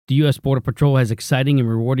The U.S. Border Patrol has exciting and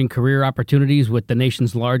rewarding career opportunities with the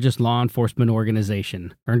nation's largest law enforcement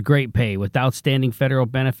organization. Earn great pay with outstanding federal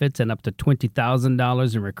benefits and up to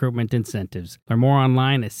 $20,000 in recruitment incentives. Learn more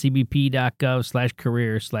online at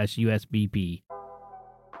cbp.gov/career/USBP.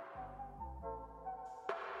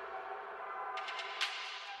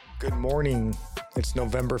 Good morning. It's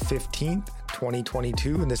November 15th,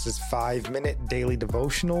 2022, and this is 5-Minute Daily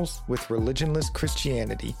Devotionals with Religionless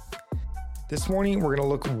Christianity. This morning, we're going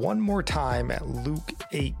to look one more time at Luke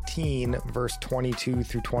 18, verse 22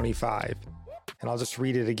 through 25, and I'll just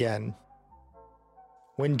read it again.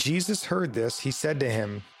 When Jesus heard this, he said to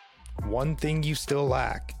him, "One thing you still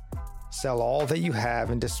lack. Sell all that you have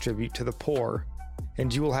and distribute to the poor,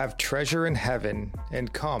 and you will have treasure in heaven,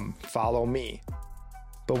 and come, follow me."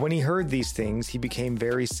 But when he heard these things, he became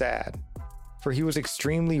very sad, for he was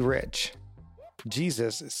extremely rich.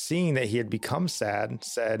 Jesus, seeing that he had become sad,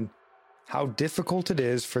 said, "How difficult it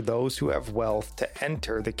is for those who have wealth to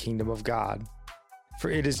enter the kingdom of God. For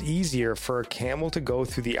it is easier for a camel to go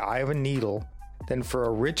through the eye of a needle than for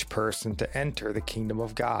a rich person to enter the kingdom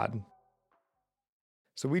of God."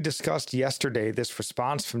 So we discussed yesterday this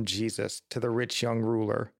response from Jesus to the rich young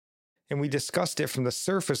ruler, and we discussed it from the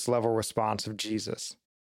surface level response of Jesus.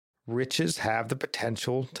 Riches have the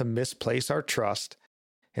potential to misplace our trust,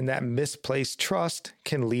 and that misplaced trust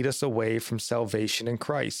can lead us away from salvation in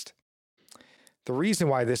Christ. The reason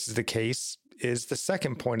why this is the case is the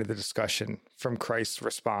second point of the discussion from Christ's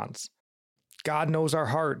response. God knows our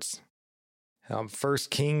hearts. 1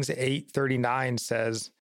 Kings 8:39 says,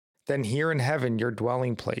 "Then hear in heaven your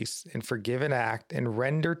dwelling place, and forgive an act, and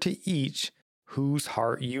render to each whose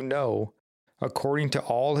heart you know, according to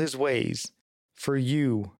all his ways. For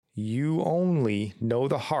you only know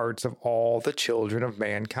the hearts of all the children of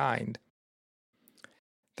mankind."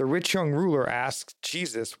 The rich young ruler asks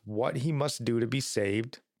Jesus what he must do to be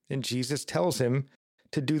saved, and Jesus tells him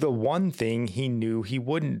to do the one thing he knew he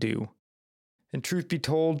wouldn't do. And truth be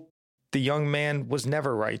told, the young man was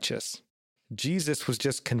never righteous. Jesus was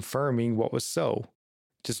just confirming what was so,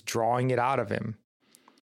 just drawing it out of him.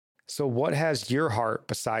 So what has your heart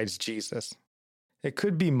besides Jesus? It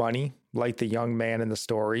could be money, like the young man in the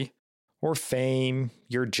story, or fame,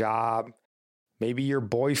 your job, maybe your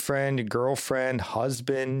boyfriend, your girlfriend,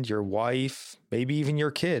 husband, your wife, maybe even your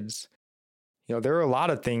kids. There are a lot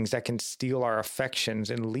of things that can steal our affections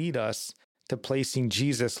and lead us to placing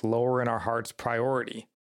Jesus lower in our heart's priority.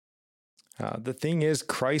 The thing is,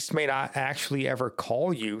 Christ may not actually ever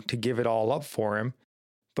call you to give it all up for him,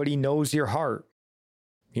 but he knows your heart.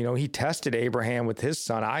 He tested Abraham with his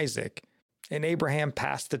son Isaac, and Abraham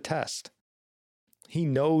passed the test. He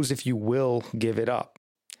knows if you will give it up.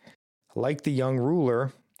 Like the young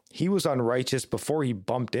ruler, he was unrighteous before he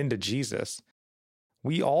bumped into Jesus.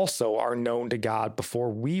 We also are known to God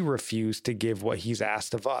before we refuse to give what he's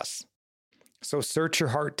asked of us. So search your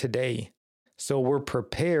heart today, so we're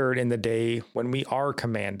prepared in the day when we are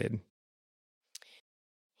commanded.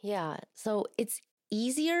 Yeah, so it's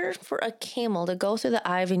easier for a camel to go through the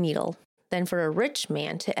eye of a needle than for a rich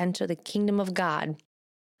man to enter the kingdom of God.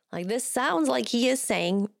 Like, this sounds like he is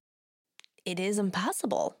saying it is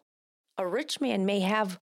impossible. A rich man may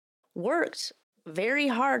have worked very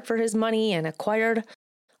hard for his money and acquired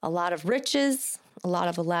a lot of riches, a lot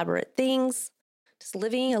of elaborate things, just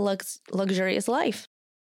living a luxurious life.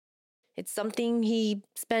 It's something he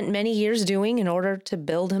spent many years doing in order to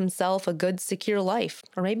build himself a good, secure life,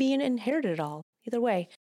 or maybe he inherited it all, either way.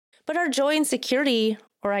 But our joy and security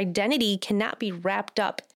or identity cannot be wrapped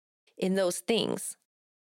up in those things.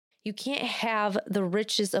 You can't have the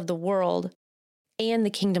riches of the world and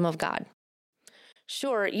the kingdom of God.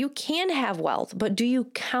 Sure, you can have wealth, but do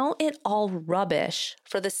you count it all rubbish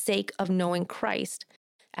for the sake of knowing Christ,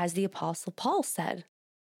 as the Apostle Paul said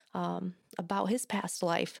about his past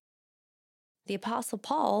life? The Apostle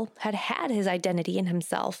Paul had his identity in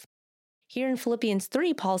himself. Here in Philippians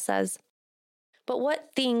 3, Paul says, "But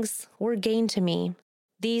what things were gain to me,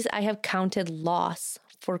 these I have counted loss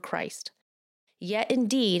for Christ. Yet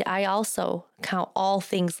indeed, I also count all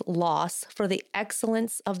things loss for the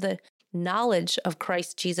excellence of the knowledge of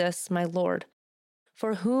Christ Jesus, my Lord,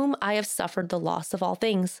 for whom I have suffered the loss of all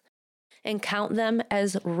things, and count them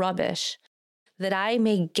as rubbish, that I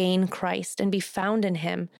may gain Christ and be found in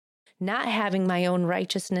him, not having my own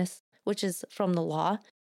righteousness, which is from the law,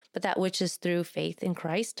 but that which is through faith in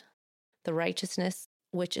Christ, the righteousness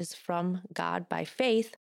which is from God by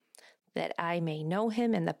faith, that I may know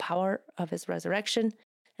him and the power of his resurrection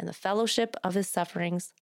and the fellowship of his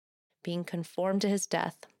sufferings, being conformed to his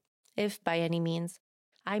death, if by any means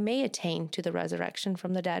I may attain to the resurrection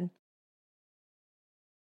from the dead."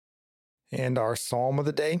 And our psalm of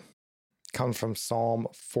the day comes from Psalm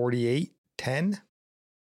 48:10.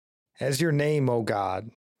 As your name, O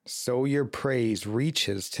God, so your praise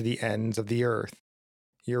reaches to the ends of the earth.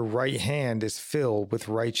 Your right hand is filled with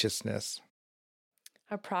righteousness.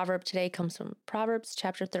 Our proverb today comes from Proverbs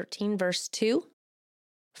chapter 13, verse 2.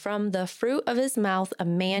 From the fruit of his mouth a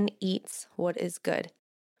man eats what is good,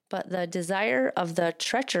 but the desire of the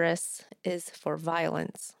treacherous is for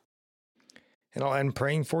violence. And I'll end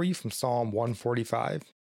praying for you from Psalm 145.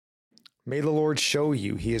 May the Lord show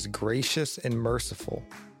you he is gracious and merciful,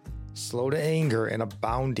 slow to anger and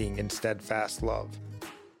abounding in steadfast love,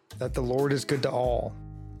 that the Lord is good to all,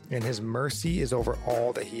 and his mercy is over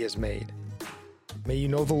all that he has made. May you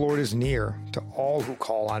know the Lord is near to all who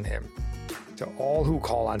call on him, to all who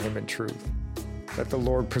call on him in truth, that the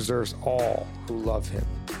Lord preserves all who love him.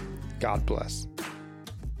 God bless.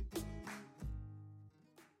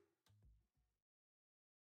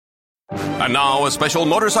 And now, a special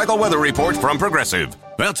motorcycle weather report from Progressive.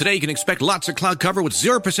 Well, today you can expect lots of cloud cover with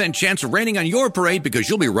 0% chance of raining on your parade because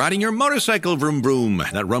you'll be riding your motorcycle vroom vroom.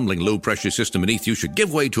 That rumbling low-pressure system beneath you should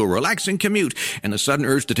give way to a relaxing commute and the sudden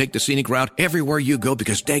urge to take the scenic route everywhere you go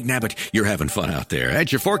because, dagnabbit, you're having fun out there.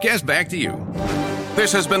 That's your forecast. Back to you.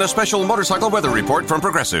 This has been a special motorcycle weather report from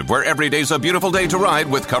Progressive, where every day's a beautiful day to ride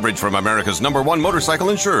with coverage from America's #1 motorcycle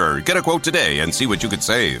insurer. Get a quote today and see what you could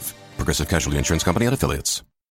save. Progressive Casualty Insurance Company and Affiliates.